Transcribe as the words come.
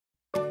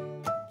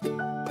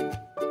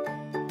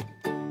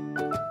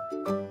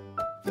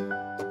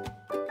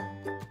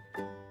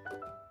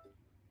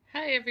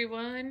Hi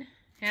everyone,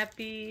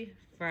 happy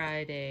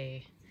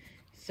Friday.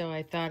 So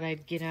I thought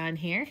I'd get on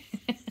here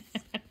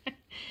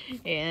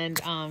and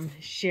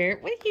share.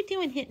 What are you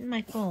doing hitting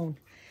my phone?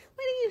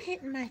 What are you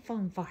hitting my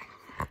phone for?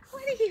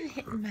 What are you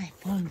hitting my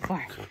phone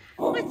for?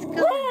 What's going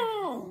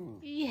on?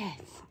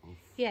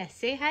 Yes,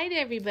 say hi to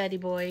everybody,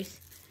 boys.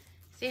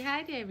 Say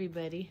hi to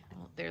everybody.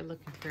 Oh, they're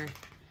looking for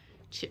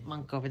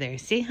Chipmunk over there.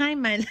 Say hi,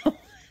 Milo.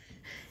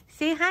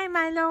 Say hi,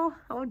 Milo.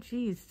 Oh,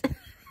 jeez.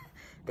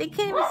 They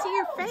can't even see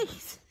your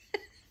face.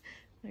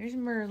 There's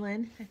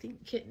Merlin. I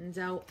think Kitten's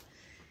out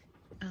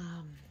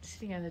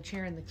sitting on the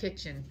chair in the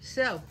kitchen.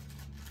 So,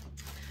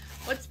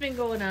 what's been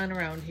going on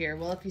around here?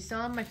 Well, if you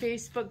saw my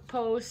Facebook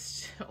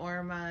post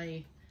or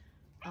my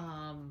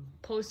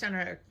post on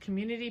our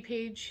community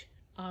page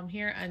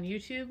here on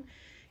YouTube,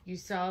 you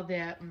saw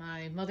that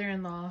my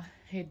mother-in-law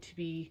had to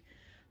be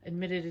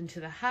admitted into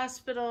the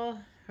hospital.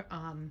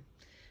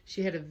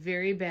 She had a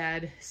very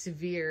bad,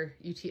 severe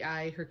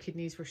UTI. Her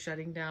kidneys were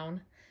shutting down.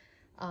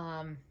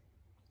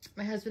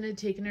 My husband had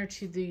taken her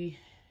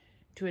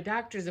to a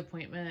doctor's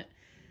appointment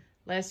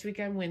last week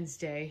on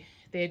Wednesday.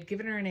 They had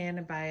given her an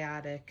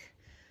antibiotic.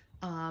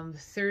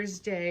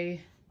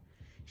 Thursday,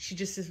 she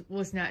just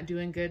was not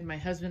doing good. My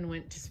husband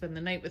went to spend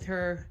the night with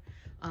her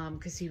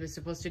because he was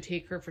supposed to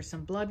take her for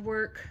some blood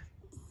work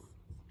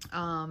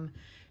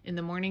in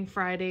the morning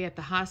Friday at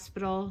the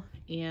hospital,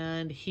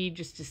 and he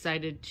just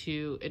decided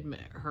to admit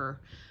her.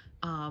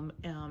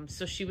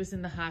 So she was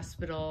in the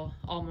hospital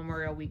all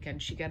Memorial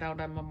weekend. She got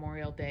out on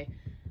Memorial Day.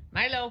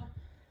 Milo,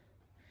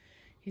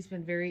 he's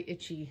been very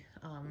itchy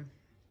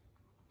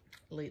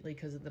lately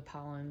because of the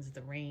pollens,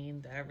 the rain,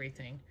 the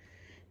everything,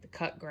 the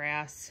cut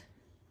grass.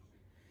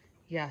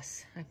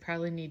 Yes, I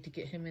probably need to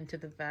get him into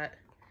the vet.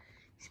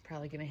 He's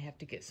probably going to have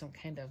to get some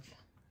kind of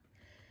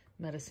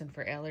medicine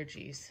for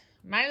allergies.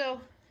 Milo.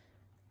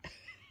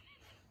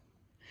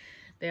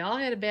 They all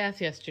had a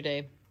bath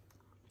yesterday,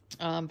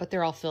 but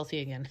they're all filthy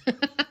again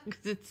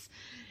because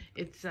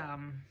it's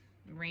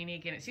rainy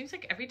again. It seems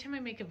like every time I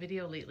make a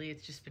video lately,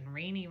 it's just been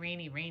rainy.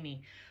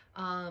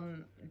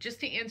 Just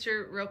to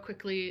answer real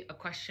quickly a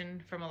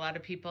question from a lot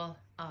of people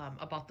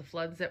about the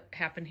floods that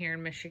happened here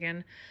in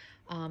Michigan,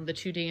 the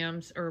 2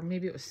 dams, or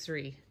maybe it was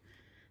 3.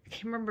 I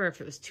can't remember if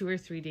it was 2 or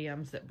 3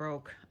 dams that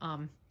broke.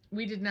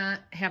 We did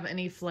not have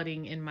any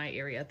flooding in my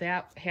area.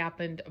 That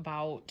happened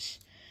about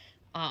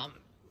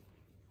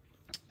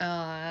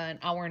an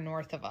hour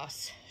north of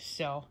us.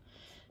 So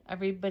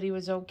everybody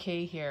was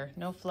okay here.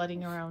 No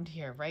flooding around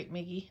here, right,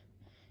 Miggy?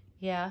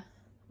 Yeah.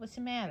 What's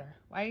the matter?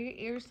 Why are your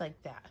ears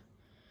like that?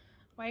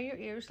 Why are your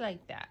ears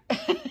like that?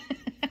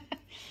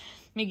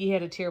 Miggy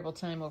had a terrible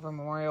time over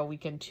Memorial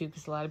Weekend too,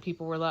 because a lot of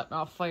people were letting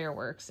off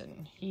fireworks,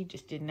 and he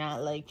just did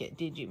not like it,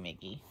 did you,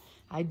 Miggy?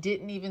 I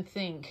didn't even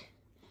think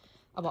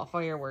about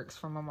fireworks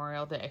for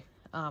Memorial Day.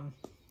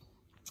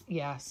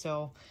 Yeah,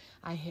 so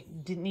I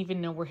didn't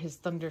even know where his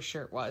thunder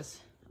shirt was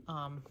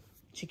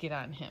to get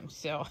on him.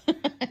 So,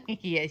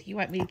 yes, you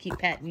want me to keep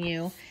petting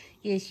you?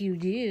 Yes, you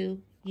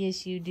do.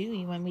 Yes, you do.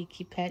 You want me to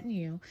keep petting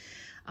you?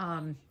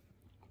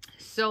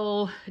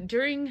 So,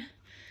 to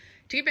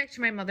get back to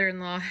my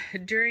mother-in-law,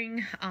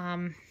 during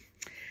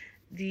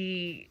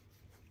the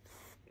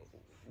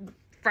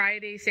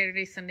Friday,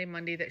 Saturday, Sunday,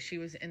 Monday that she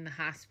was in the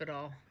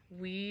hospital,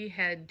 we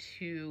had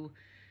to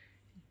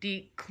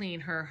deep clean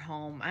her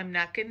home. I'm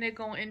not going to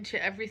go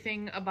into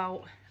everything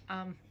about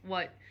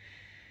what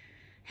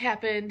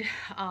happened,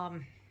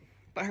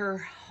 but her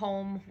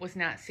home was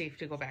not safe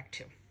to go back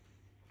to.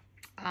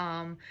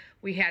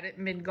 We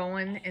hadn't been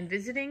going and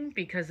visiting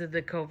because of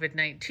the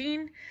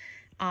COVID-19,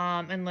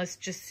 and let's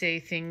just say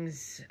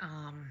things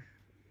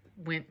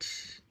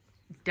went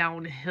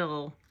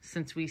downhill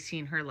since we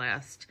seen her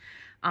last.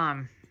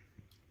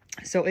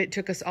 So it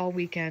took us all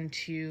weekend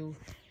to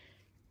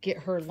get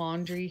her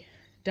laundry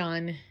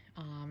done.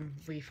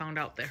 We found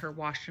out that her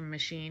washing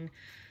machine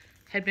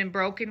had been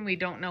broken. We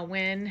don't know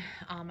when.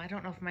 I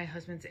don't know if my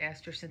husband's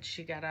asked her since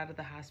she got out of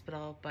the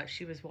hospital, but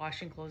she was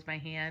washing clothes by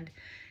hand.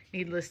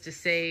 Needless to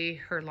say,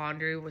 her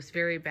laundry was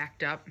very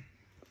backed up.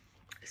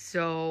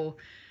 So,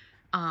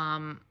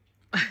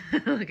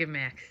 look at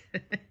Max.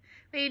 What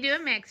are you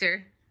doing,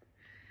 Maxer?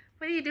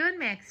 What are you doing,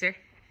 Maxer?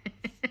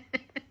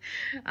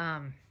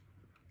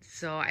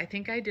 So I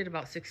think I did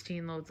about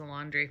 16 loads of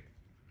laundry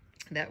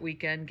that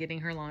weekend, getting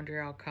her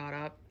laundry all caught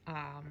up.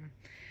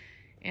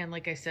 And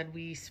like I said,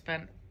 we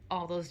spent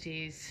all those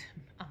days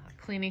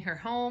cleaning her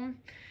home,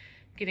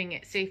 getting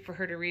it safe for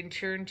her to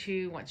return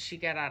to once she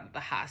got out of the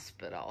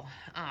hospital.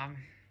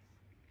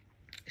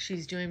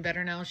 She's doing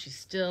better now. She's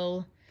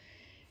still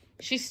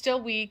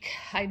weak.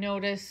 I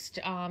noticed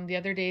the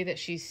other day that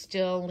she's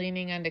still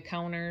leaning onto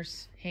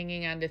counters,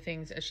 hanging onto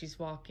things as she's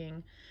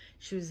walking.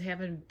 She was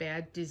having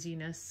bad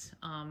dizziness.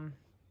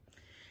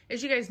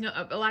 As you guys know,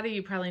 a lot of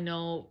you probably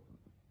know,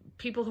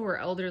 people who are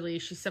elderly,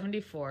 she's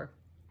 74,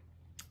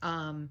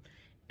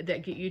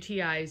 that get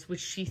UTIs,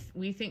 which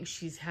we think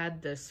she's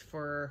had this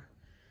for,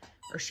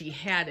 or she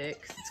had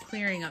it, because it's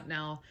clearing up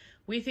now.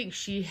 We think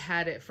she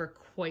had it for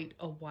quite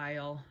a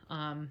while.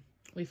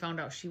 We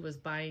found out she was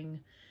buying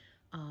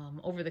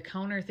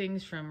over-the-counter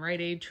things from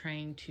Rite Aid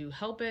trying to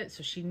help it.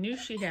 So she knew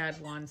she had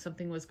one,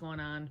 something was going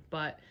on,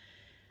 but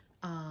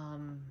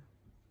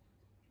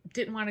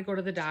didn't want to go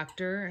to the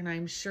doctor. And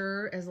I'm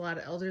sure, as a lot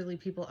of elderly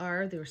people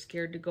are, they were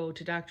scared to go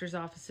to doctor's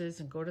offices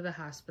and go to the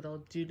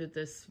hospital due to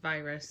this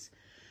virus.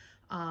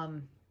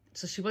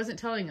 So she wasn't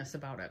telling us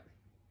about it.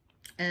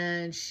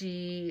 And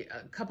a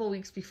couple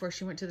weeks before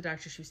she went to the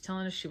doctor, she was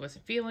telling us she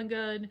wasn't feeling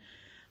good.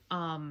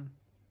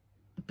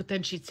 But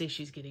then she'd say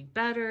she's getting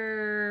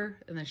better,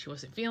 and then she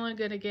wasn't feeling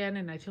good again.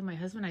 And I told my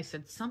husband, I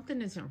said,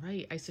 something isn't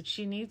right. I said,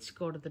 she needs to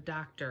go to the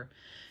doctor.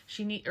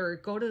 Or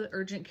go to the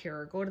urgent care,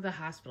 or go to the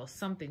hospital,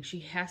 something. She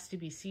has to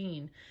be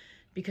seen.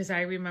 Because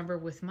I remember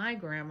with my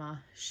grandma,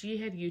 she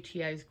had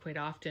UTIs quite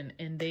often,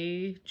 and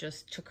they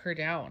just took her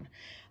down.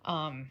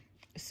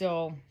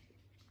 So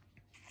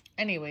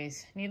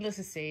anyways, needless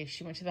to say,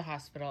 she went to the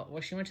hospital.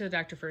 Well, she went to the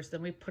doctor first,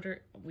 then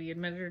we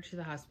admitted her to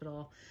the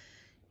hospital.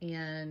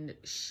 And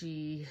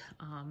she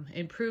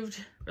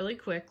improved really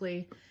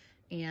quickly.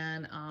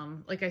 And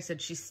like I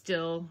said, she's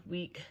still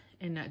weak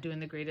and not doing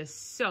the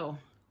greatest. So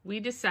we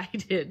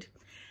decided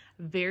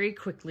very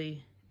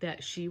quickly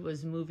that she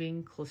was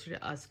moving closer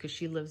to us, because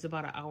she lives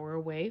about an hour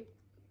away,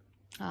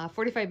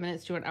 45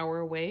 minutes to an hour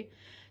away,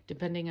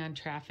 depending on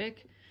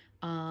traffic.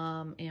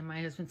 And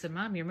my husband said,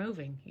 Mom, you're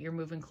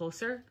moving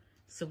closer,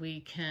 so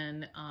we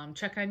can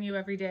check on you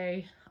every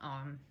day,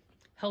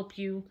 help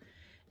you,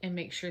 and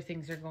make sure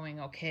things are going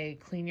okay,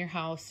 clean your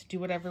house, do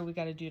whatever we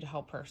got to do to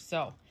help her.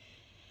 So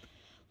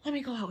let me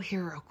go out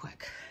here real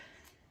quick.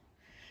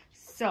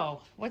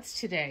 So what's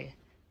today?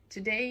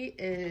 Today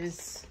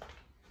is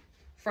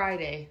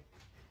Friday.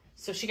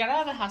 So she got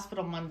out of the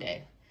hospital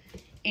Monday,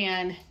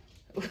 and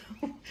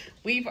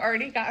we've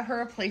already got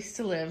her a place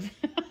to live.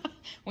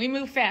 We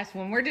move fast.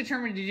 When we're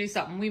determined to do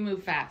something, we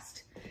move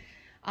fast.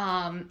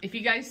 If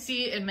you guys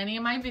see in many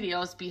of my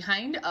videos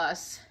behind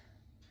us,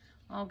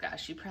 oh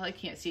gosh, you probably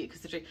can't see it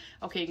because the tree.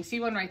 Okay, you can see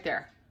one right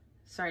there.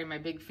 Sorry, my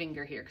big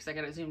finger here because I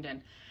got it zoomed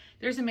in.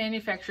 There's a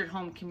manufactured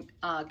home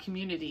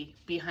community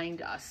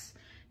behind us.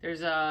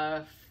 There's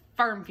a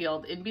farm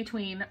field in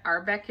between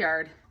our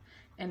backyard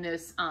and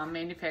this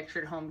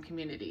manufactured home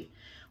community,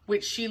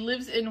 which she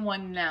lives in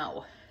one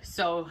now.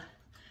 So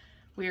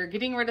we are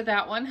getting rid of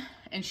that one,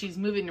 and she's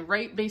moving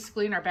right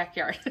basically in our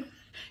backyard.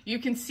 You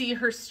can see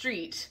her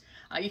street.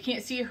 You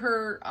can't see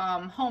her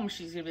home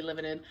she's gonna be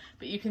living in,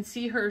 but you can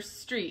see her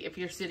street if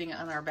you're sitting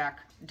on our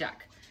back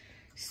deck.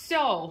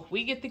 So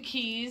we get the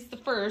keys the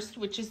first,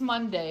 which is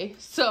Monday.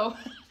 So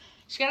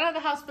she got out of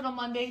the hospital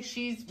Monday.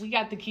 We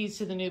got the keys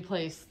to the new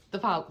place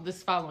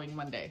this following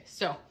Monday.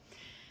 So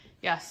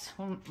yes,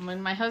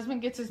 when my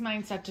husband gets his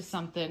mind set to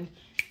something,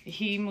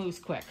 he moves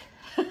quick.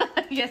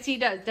 Yes, he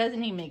does.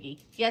 Doesn't he, Miggy?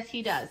 Yes,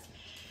 he does.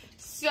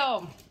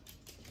 So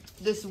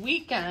this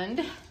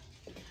weekend,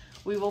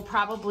 we will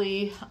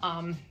probably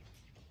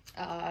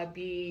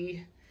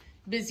be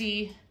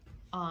busy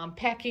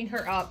packing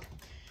her up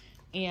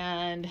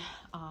and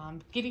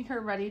getting her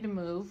ready to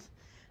move.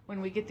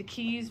 When we get the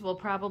keys, we'll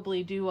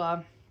probably do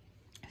a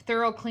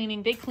thorough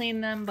cleaning. They clean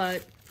them,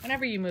 but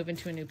whenever you move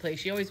into a new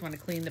place, you always want to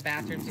clean the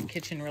bathrooms and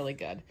kitchen really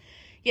good.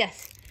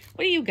 Yes.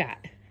 What do you got?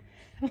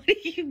 What do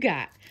you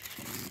got?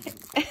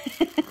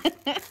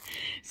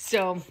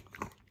 So,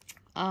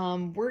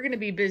 we're going to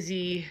be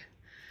busy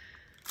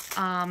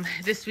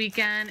this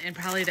weekend and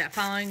probably that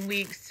following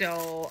week.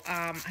 So,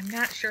 I'm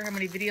not sure how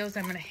many videos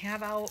I'm going to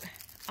have out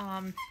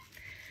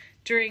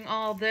during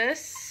all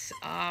this.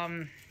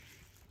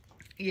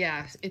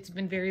 Yeah, it's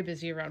been very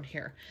busy around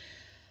here.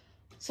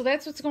 So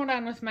that's what's going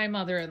on with my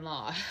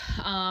mother-in-law.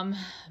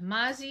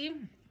 Mozzie,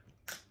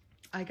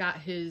 I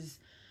got his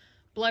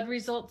blood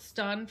results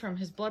done from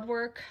his blood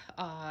work.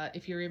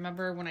 If you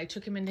remember when I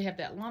took him in to have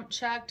that lump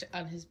checked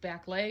on his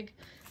back leg,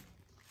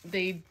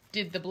 they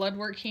did the blood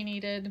work he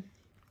needed,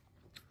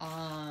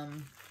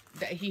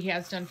 that he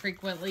has done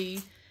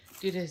frequently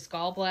due to his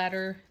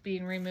gallbladder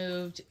being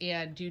removed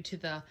and due to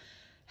the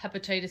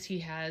hepatitis he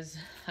has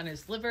on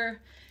his liver.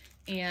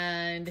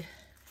 And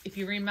if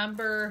you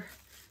remember,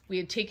 we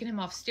had taken him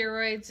off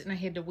steroids and I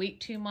had to wait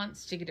 2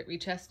 months to get it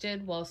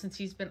retested. Well, since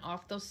he's been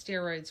off those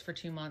steroids for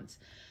 2 months,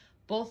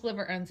 both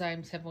liver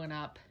enzymes have went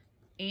up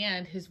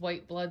and his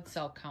white blood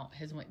cell count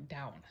has went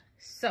down.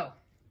 So,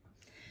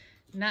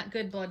 not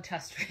good blood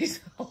test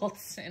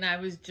results. And I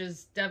was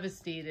just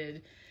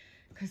devastated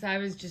because I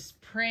was just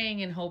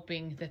praying and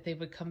hoping that they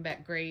would come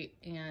back great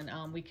and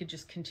we could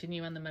just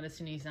continue on the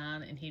medicine he's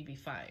on and he'd be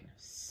fine.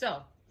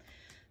 So,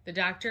 the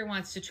doctor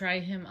wants to try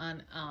him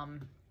on,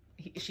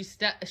 she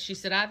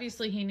said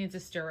obviously he needs a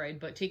steroid,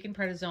 but taking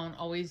prednisone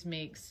always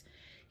makes,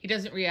 he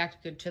doesn't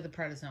react good to the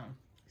prednisone.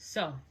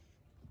 So,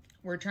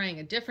 we're trying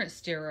a different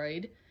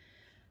steroid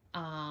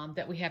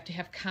that we have to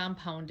have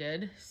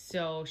compounded.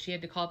 So she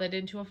had to call that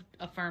into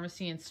a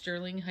pharmacy in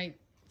Sterling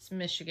Heights,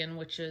 Michigan,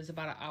 which is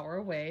about an hour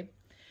away.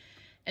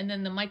 And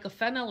then the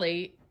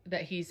mycophenolate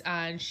that he's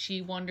on,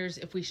 she wonders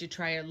if we should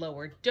try a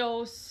lower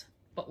dose,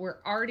 but we're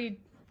already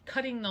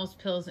cutting those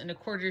pills into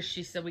quarters.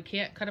 She said we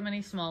can't cut them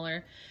any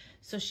smaller.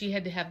 So she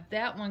had to have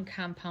that one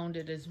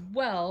compounded as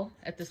well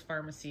at this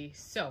pharmacy.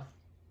 So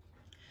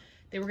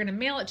they were going to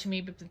mail it to me,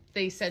 but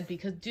they said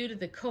because due to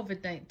the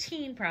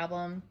COVID-19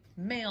 problem,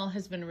 mail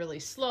has been really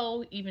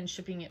slow. Even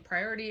shipping it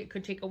priority, it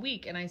could take a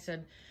week. And I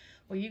said,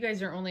 well, you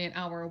guys are only an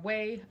hour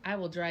away. I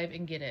will drive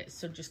and get it.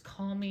 So just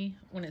call me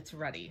when it's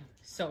ready.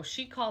 So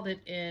she called it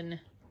in,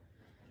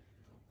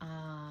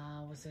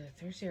 was it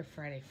Thursday or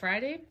Friday?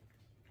 Friday?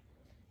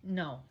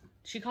 No,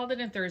 she called it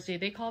in Thursday.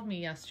 They called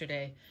me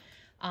yesterday.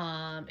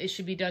 It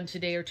should be done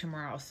today or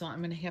tomorrow. So I'm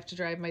going to have to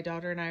drive. My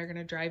daughter and I are going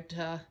to drive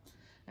to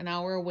an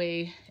hour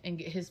away and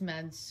get his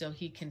meds so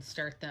he can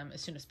start them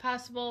as soon as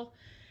possible.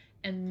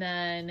 And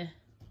then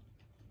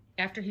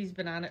after he's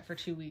been on it for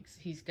 2 weeks,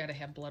 he's got to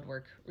have blood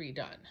work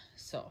redone.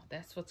 So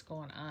that's what's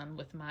going on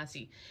with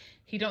Mozzie.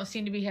 He don't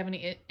seem to be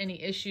having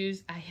any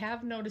issues. I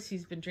have noticed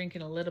he's been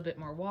drinking a little bit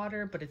more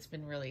water, but it's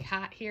been really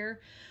hot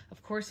here.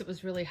 Of course, it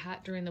was really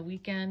hot during the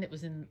weekend. It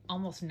was in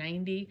almost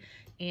 90.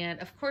 And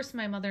of course,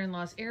 my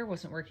mother-in-law's air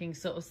wasn't working.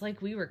 So it was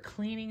like we were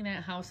cleaning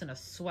that house in a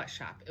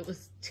sweatshop. It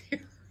was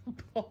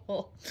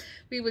terrible.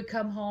 We would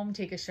come home,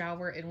 take a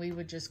shower, and we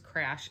would just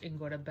crash and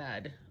go to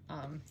bed.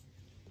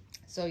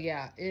 So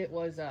yeah, it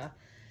was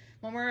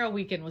Memorial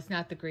weekend was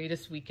not the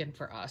greatest weekend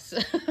for us.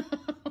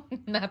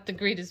 Not the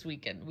greatest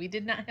weekend. We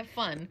did not have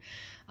fun.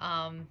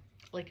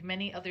 Like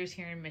many others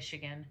here in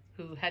Michigan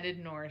who headed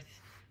north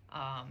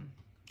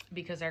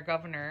because our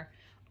governor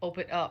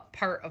opened up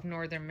part of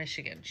northern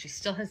Michigan. She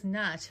still has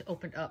not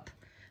opened up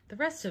the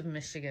rest of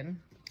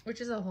Michigan,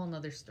 which is a whole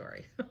nother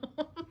story.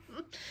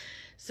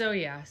 So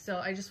yeah, so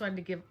I just wanted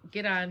to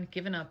give an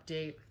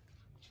update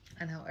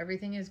on how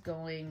everything is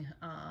going.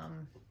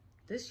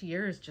 This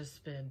year has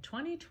just been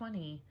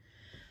 2020.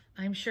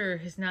 I'm sure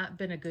has not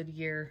been a good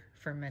year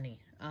for many.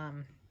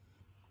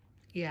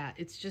 Yeah,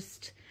 it's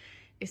just,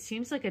 it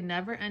seems like a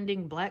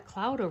never-ending black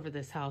cloud over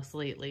this house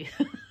lately.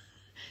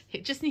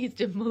 It just needs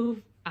to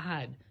move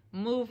on.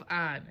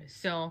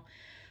 So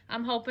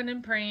I'm hoping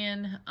and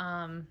praying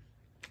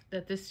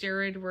that this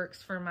steroid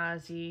works for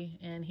Mozzie,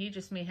 and he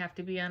just may have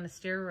to be on a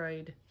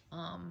steroid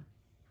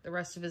the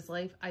rest of his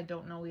life. I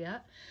don't know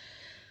yet.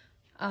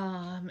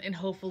 And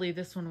hopefully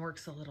this one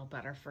works a little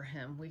better for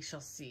him. We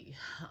shall see.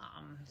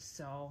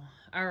 So,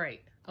 all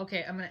right.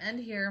 Okay, I'm going to end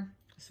here.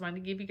 Just wanted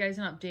to give you guys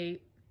an update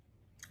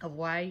of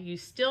why you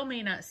still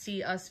may not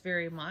see us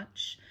very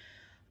much.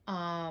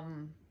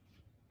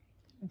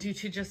 Due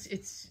to just,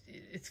 it's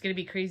going to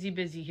be crazy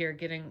busy here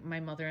getting my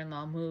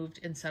mother-in-law moved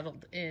and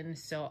settled in.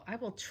 So I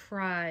will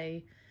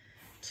try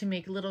to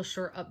make little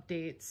short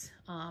updates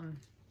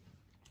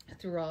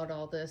throughout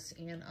all this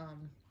and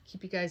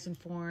keep you guys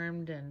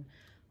informed and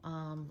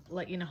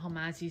let you know how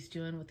Mozzie's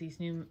doing with these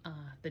new,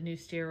 the new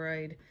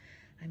steroid.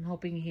 I'm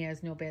hoping he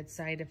has no bad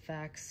side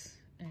effects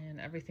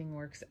and everything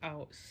works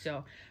out.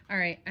 So, all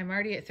right, I'm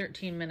already at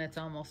 13 minutes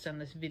almost on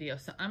this video,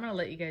 so I'm gonna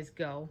let you guys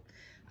go.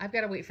 I've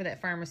got to wait for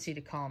that pharmacy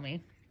to call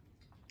me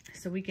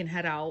so we can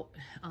head out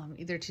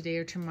either today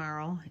or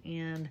tomorrow,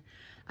 and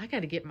I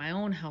got to get my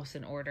own house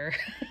in order.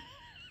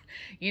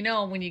 You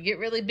know, when you get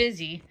really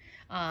busy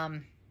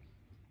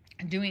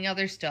doing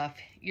other stuff,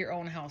 your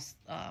own house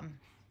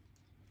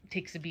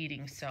takes a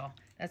beating. So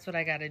that's what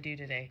I got to do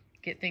today.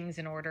 Get things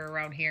in order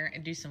around here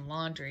and do some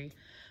laundry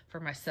for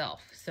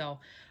myself. So,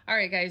 all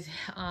right, guys.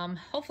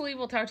 Hopefully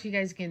we'll talk to you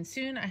guys again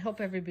soon. I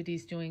hope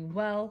everybody's doing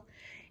well.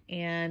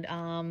 And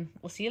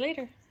we'll see you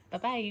later.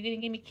 Bye-bye. You going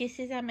to give me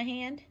kisses on my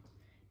hand?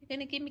 You going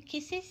to give me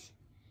kisses?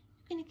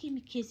 You're going to give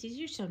me kisses.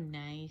 You're so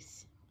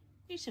nice.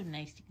 You're so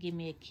nice to give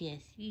me a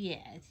kiss.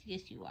 Yes.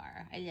 Yes, you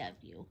are. I love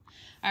you.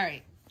 All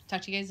right.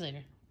 Talk to you guys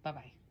later.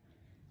 Bye-bye.